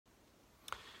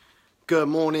Good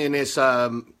morning. It's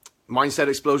Mindset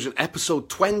Explosion episode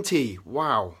 20.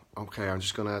 Wow. Okay, I'm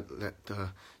just gonna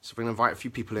invite a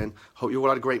few people in. Hope you all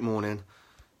had a great morning.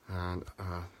 And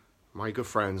my good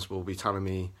friends will be telling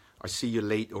me, I see you're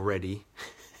late already.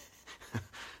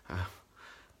 I'm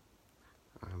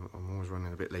always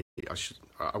running a bit late.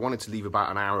 I wanted to leave about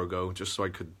an hour ago just so I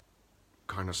could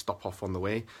kind of stop off on the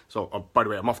way. So, by the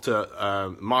way, I'm off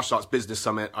to Martial Arts Business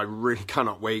Summit. I really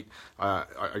cannot wait.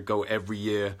 I go every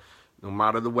year. No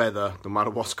matter the weather, no matter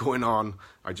what's going on,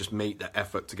 I just make the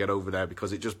effort to get over there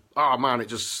because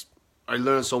I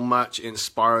learn so much. It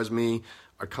inspires me.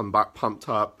 I come back pumped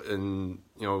up, and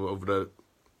over the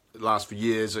last few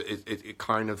years, it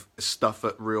kind of stuff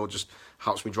that real just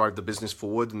helps me drive the business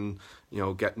forward and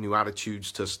get new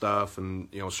attitudes to stuff and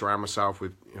surround myself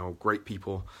with great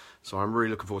people. So I'm really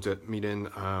looking forward to meeting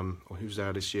who's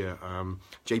there this year.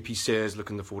 JP Sears,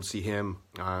 looking forward to see him,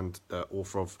 and the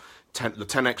author of the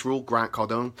 10X Rule, Grant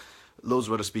Cardone. Loads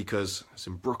of other speakers. It's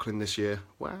in Brooklyn this year.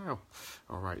 Wow.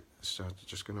 All right, so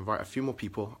just going to invite a few more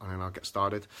people and then I'll get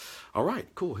started. All right,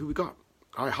 cool. Who we got?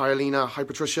 All right, hi Alina, hi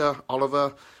Patricia,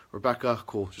 Oliver, Rebecca.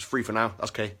 Cool, just free for now.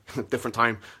 That's okay. Different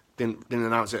time. Didn't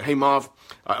announce it. Hey Marv.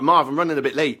 Marv, I'm running a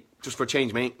bit late, just for a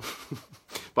change, mate.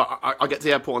 But I'll get to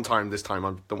the airport on time this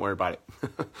time. Don't worry about it.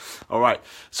 All right.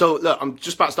 So, look, I'm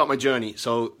just about to start my journey.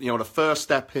 So, the first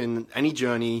step in any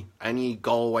journey, any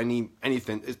goal,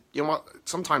 anything, is,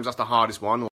 sometimes that's the hardest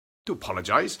one. I do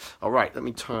apologize. All right. Let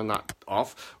me turn that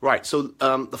off. Right. So,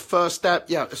 the first step,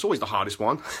 it's always the hardest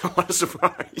one. What a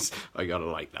surprise. I got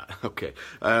to like that. Okay.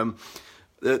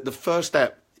 The first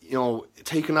step,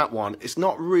 taking that one, it's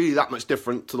not really that much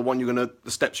different to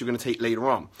the steps you're going to take later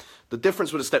on. The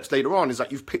difference with the steps later on is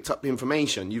that you've picked up the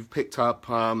information. You've picked up,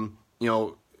 a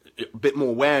bit more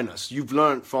awareness. You've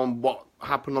learned from what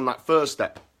happened on that first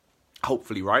step,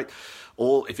 hopefully, right?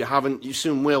 Or if you haven't, you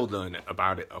soon will learn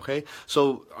about it, okay?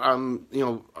 So,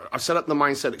 I set up the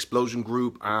Mindset Explosion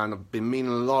group, and I've been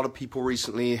meeting a lot of people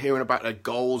recently, hearing about their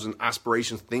goals and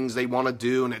aspirations, things they want to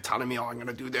do, and they're telling me, I'm going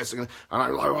to do this, and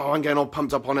I'm like, I'm getting all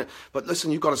pumped up on it. But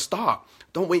listen, you've got to start.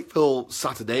 Don't wait till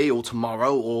Saturday or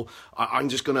tomorrow, or I'm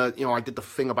just going to, I did the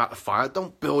thing about the fire.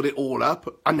 Don't build it all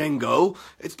up and then go.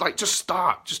 It's like, just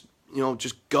start. Just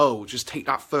go. Just take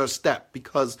that first step,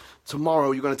 because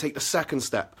tomorrow you're going to take the second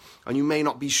step, and you may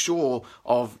not be sure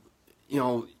of,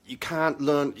 you can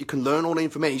learn all the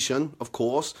information, of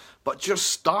course, but just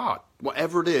start.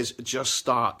 Whatever it is, just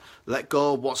start. Let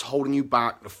go of what's holding you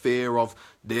back, the fear of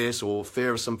this or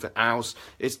fear of something else.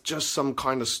 It's just some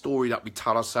kind of story that we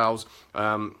tell ourselves.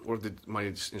 What did my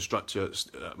instructor,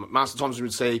 Master Thompson,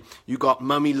 would say, you got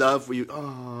mummy love,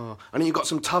 and then you got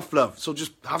some tough love. So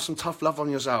just have some tough love on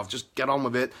yourself. Just get on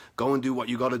with it. Go and do what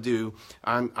you got to do,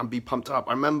 and be pumped up.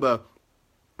 I remember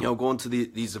going to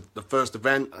the first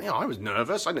event, I was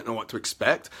nervous. I didn't know what to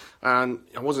expect, and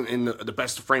I wasn't in the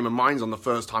best frame of mind on the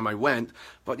first time I went.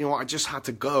 But I just had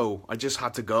to go.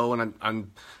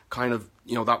 And kind of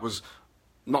that was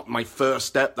not my first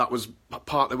step. That was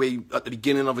part of the way at the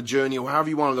beginning of a journey, or however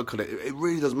you want to look at it. It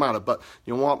really doesn't matter. But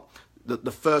you know what?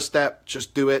 The first step,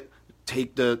 just do it.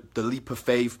 Take the leap of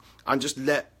faith, and just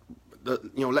let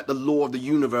the law of the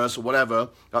universe or whatever,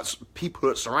 that's people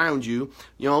that surround you,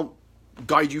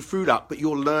 guide you through that. But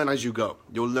you'll learn as you go.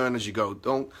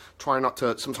 Don't try not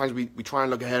to. Sometimes we try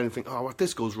and look ahead and think, if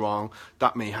this goes wrong,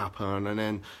 that may happen. And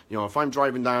then if I'm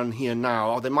driving down here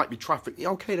now, there might be traffic.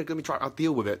 Okay, there's gonna be traffic. I'll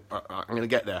deal with it. I'm gonna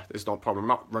get there. It's not a problem. I'm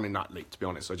not running that late, to be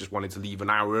honest. I just wanted to leave an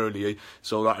hour earlier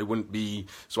so that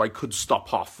I could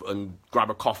stop off and grab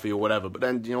a coffee or whatever. But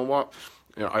then you know what?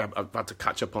 I've had to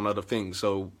catch up on other things.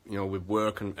 So with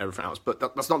work and everything else. But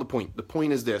that's not the point. The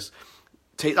point is this: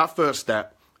 take that first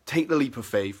step. Take the leap of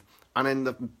faith, and then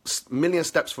the million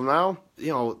steps from now,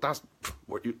 that's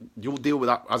what you'll deal with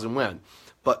that as and when.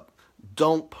 But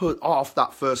don't put off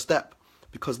that first step,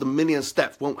 because the million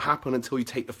steps won't happen until you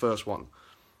take the first one.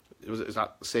 Is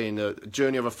that saying the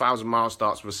journey of 1,000 miles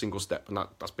starts with a single step, and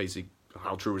that's basically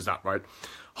how true is that, right?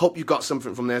 Hope you got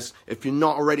something from this. If you're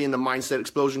not already in the Mindset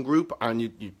Explosion group and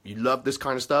you love this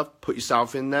kind of stuff, put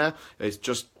yourself in there. It's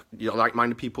just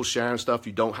like-minded people sharing stuff.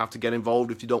 You don't have to get involved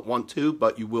if you don't want to,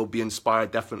 but you will be inspired,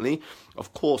 definitely.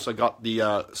 Of course, I got the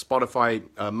Spotify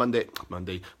Monday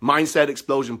Mindset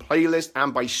Explosion playlist,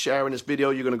 and by sharing this video,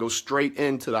 you're going to go straight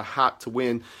into the hat to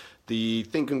win the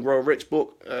Think and Grow Rich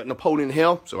book, Napoleon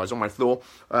Hill. So I was on my floor.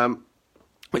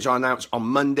 Which I announced on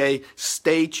Monday.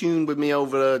 Stay tuned with me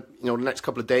over the next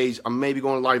couple of days. I'm maybe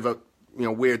going live at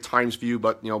weird times for you,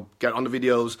 but get on the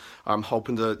videos. I'm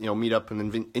hoping to meet up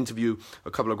and interview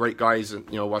a couple of great guys, and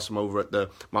whilst I'm over at the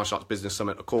Martial Arts Business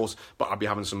Summit, of course. But I'll be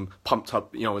having some pumped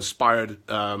up, inspired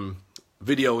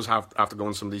videos have to go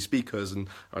on some of these speakers, and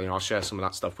I'll share some of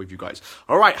that stuff with you guys.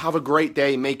 All right, have a great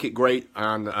day, make it great,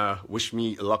 and wish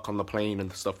me luck on the plane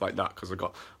and stuff like that, because I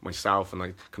got myself and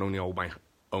I can only hold my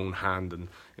own hand, and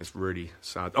it's really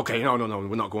sad. Okay, no,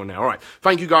 we're not going there. All right,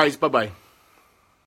 thank you guys, bye-bye.